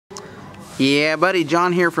Yeah, buddy,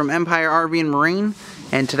 John here from Empire RV and Marine,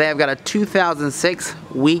 and today I've got a 2006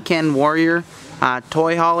 Weekend Warrior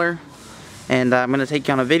toy hauler, and I'm going to take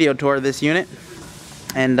you on a video tour of this unit,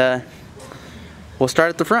 and we'll start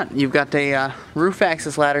at the front. You've got a roof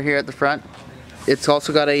access ladder here at the front. It's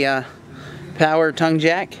also got a power tongue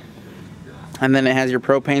jack, and then it has your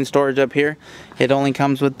propane storage up here. It only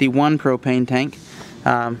comes with the one propane tank.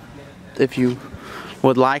 If you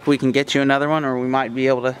would like, we can get you another one, or we might be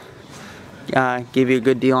able to give you a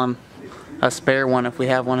good deal on a spare one if we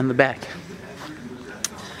have one in the back.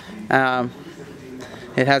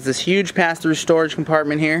 It has this huge pass-through storage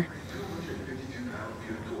compartment here,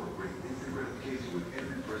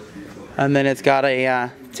 and then it's got a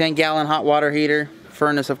 10-gallon hot water heater,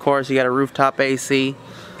 furnace of course. You got a rooftop AC,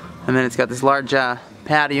 and then it's got this large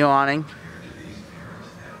patio awning,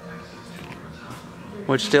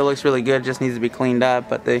 which still looks really good, just needs to be cleaned up,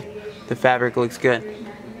 but the fabric looks good.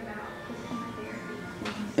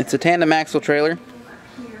 It's a tandem axle trailer,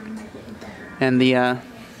 and the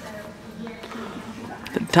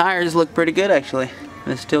tires look pretty good actually.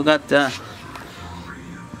 They still got the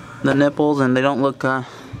nipples, and they don't look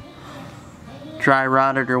dry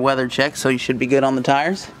rotted or weather checked, so you should be good on the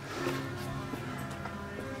tires.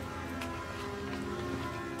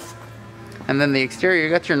 And then the exterior, you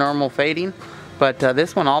got your normal fading, but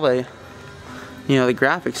this one, all the the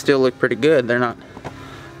graphics still look pretty good. They're not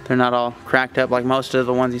all cracked up like most of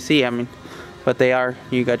the ones you see. I mean, but they are.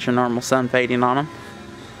 You got your normal sun fading on them.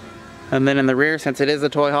 And then in the rear, since it is a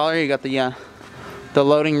toy hauler, you got the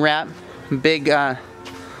loading rack, big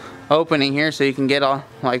opening here, so you can get all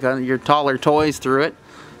your taller toys through it.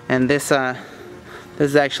 And this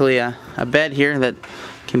is actually a bed here that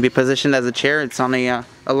can be positioned as a chair. It's on a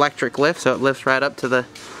electric lift, so it lifts right up to the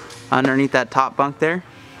underneath that top bunk there.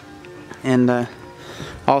 And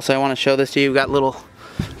also, I want to show this to you. You've got little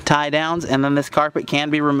tie downs, and then this carpet can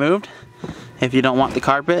be removed if you don't want the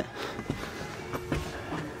carpet.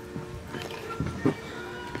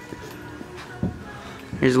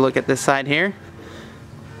 Here's a look at this side here,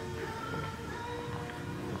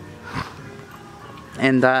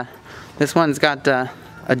 and this one's got a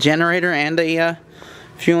generator and a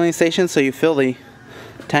fueling station, so you fill the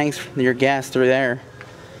tanks, your gas, through there.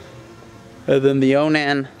 And then the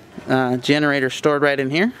Onan generator stored right in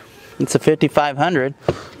here. It's a 5500,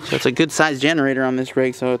 so it's a good sized generator on this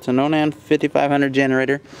rig. So it's an Onan 5500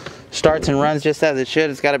 generator. Starts and runs just as it should.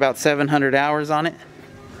 It's got about 700 hours on it.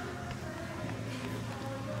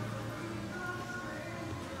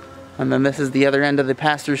 And then this is the other end of the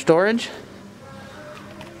pass-through storage,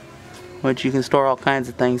 which you can store all kinds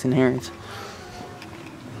of things in here. It's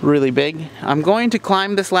really big. I'm going to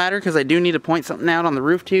climb this ladder because I do need to point something out on the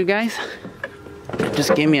roof to you guys.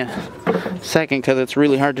 Just give me a second, because it's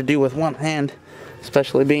really hard to do with one hand,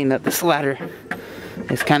 especially being that this ladder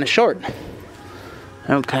is kind of short.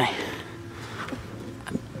 Okay.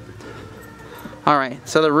 Alright,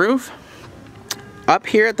 so the roof up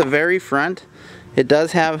here at the very front, it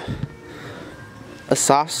does have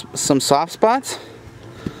some soft spots,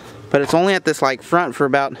 but it's only at this front for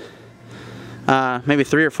about maybe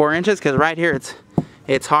 3 or 4 inches, because right here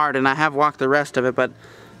it's hard, and I have walked the rest of it, but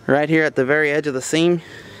right here at the very edge of the seam,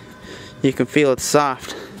 you can feel it's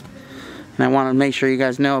soft, and I want to make sure you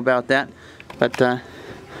guys know about that. But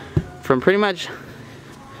from pretty much,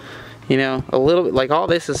 a little bit, all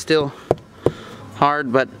this is still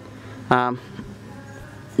hard, but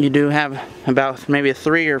you do have about maybe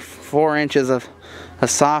 3 or 4 inches of a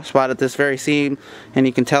soft spot at this very seam, and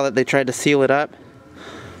you can tell that they tried to seal it up.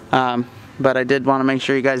 But I did want to make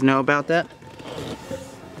sure you guys know about that.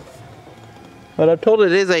 But I'm told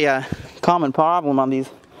it is a common problem on these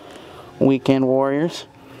Weekend Warriors.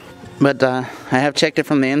 But I have checked it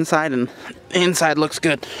from the inside, and the inside looks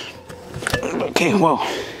good. Okay, whoa.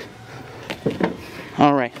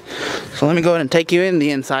 Alright, so let me go ahead and take you in the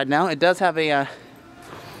inside now. It does have a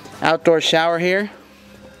outdoor shower here.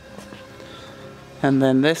 And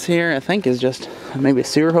then this here, I think, is just maybe a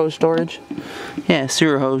sewer hose storage. Yeah,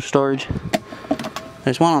 sewer hose storage.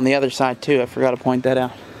 There's one on the other side too. I forgot to point that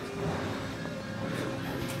out.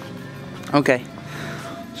 Okay,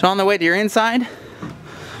 so on the way to your inside,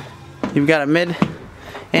 you've got a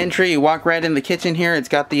mid-entry. You walk right in the kitchen here. It's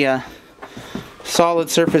got the solid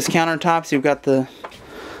surface countertops. You've got the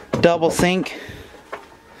double sink,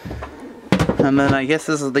 and then I guess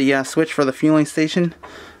this is the switch for the fueling station.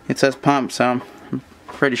 It says pump, so I'm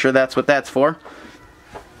pretty sure that's what that's for.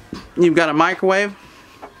 You've got a microwave,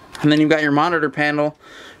 and then you've got your monitor panel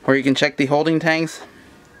where you can check the holding tanks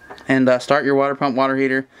and start your water pump, water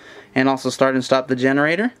heater, and also start and stop the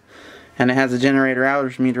generator. And it has a generator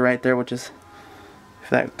hours meter right there, which is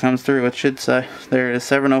that comes through, it should say. There it is,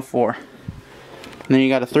 704. And then you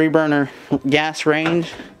got a 3-burner gas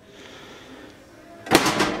range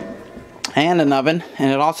and an oven,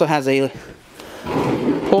 and it also has a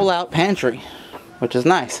pull-out pantry, which is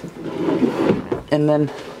nice. And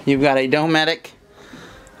then you've got a Dometic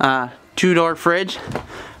 2-door fridge.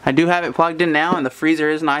 I do have it plugged in now, and the freezer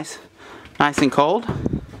is nice and cold.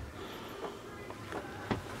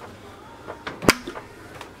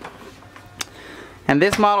 And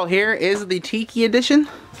this model here is the Tiki Edition.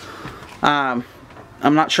 I'm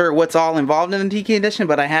not sure what's all involved in the Tiki Edition,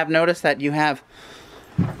 but I have noticed that you have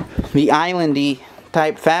the islandy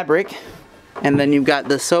type fabric, and then you've got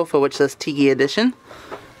the sofa which says Tiki Edition,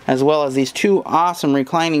 as well as these 2 awesome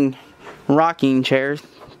reclining rocking chairs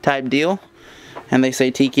type deal, and they say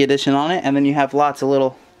Tiki Edition on it. And then you have lots of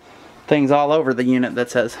little things all over the unit that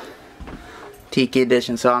says Tiki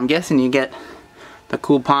Edition, so I'm guessing you get the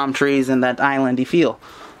cool palm trees and that islandy feel.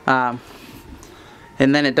 And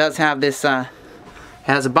then it does have this, it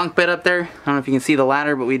has a bunk bed up there. I don't know if you can see the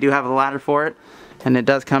ladder, but we do have a ladder for it. And it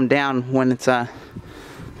does come down when it's not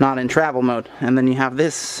in travel mode. And then you have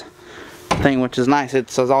this thing, which is nice.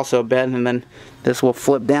 It's also a bed, and then this will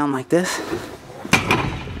flip down like this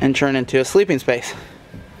and turn into a sleeping space.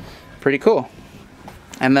 Pretty cool.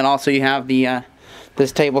 And then also you have the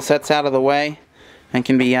this table sets out of the way and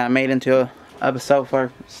can be made into a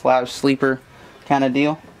sofa / sleeper kind of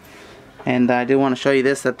deal. And I do want to show you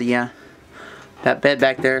this, that the that bed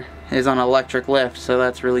back there is on an electric lift, so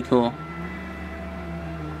that's really cool.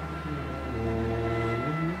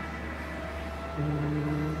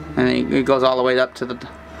 And it goes all the way up to the,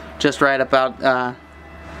 just right about,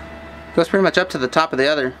 goes pretty much up to the top of the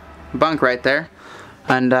other bunk right there.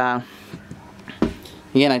 And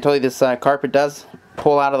again, I told you this carpet does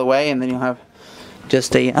pull out of the way, and then you'll have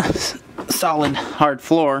just a solid hard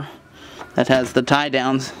floor that has the tie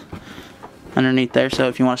downs underneath there, so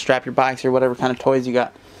if you want to strap your bikes or whatever kind of toys you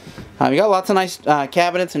got. You got lots of nice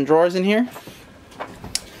cabinets and drawers in here.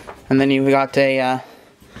 And then you've got a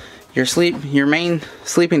your main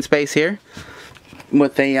sleeping space here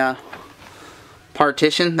with a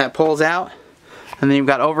partition that pulls out. And then you've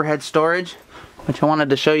got overhead storage, which I wanted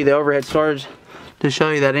to show you the overhead storage to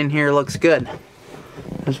show you that in here looks good.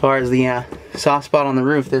 As far as the soft spot on the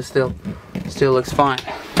roof, this still looks fine.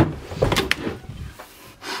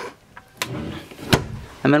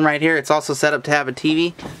 And then right here, it's also set up to have a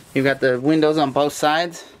TV. You've got the windows on both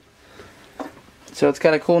sides, so it's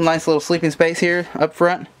got a cool, nice little sleeping space here up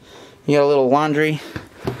front. You got a little laundry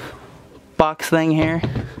box thing here,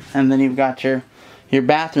 and then you've got your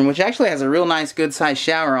bathroom, which actually has a real nice, good sized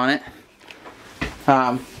shower on it,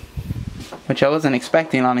 which I wasn't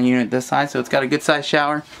expecting on a unit this size. So it's got a good sized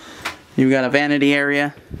shower. You've got a vanity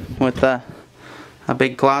area with a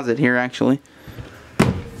big closet here actually.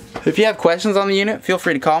 If you have questions on the unit, feel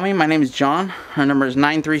free to call me. My name is John. Our number is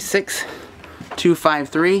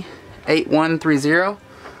 936-253-8130.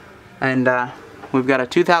 And we've got a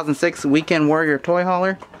 2006 Weekend Warrior toy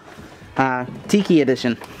hauler, Tiki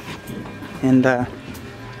Edition. And I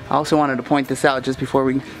also wanted to point this out just before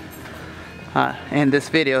we end this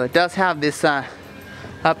video. It does have this up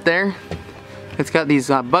there. It's got these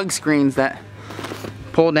bug screens that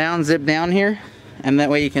pull down, zip down here, and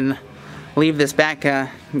that way you can leave this back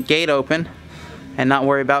gate open and not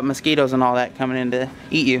worry about mosquitoes and all that coming in to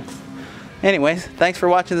eat you. Anyways, thanks for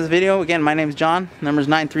watching this video. Again, my name is John. Number is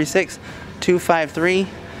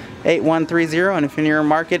 936-253-8130. And if you're in your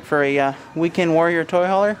market for a Weekend Warrior toy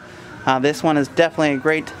hauler, this one is definitely a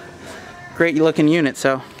great looking unit.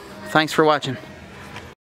 So thanks for watching.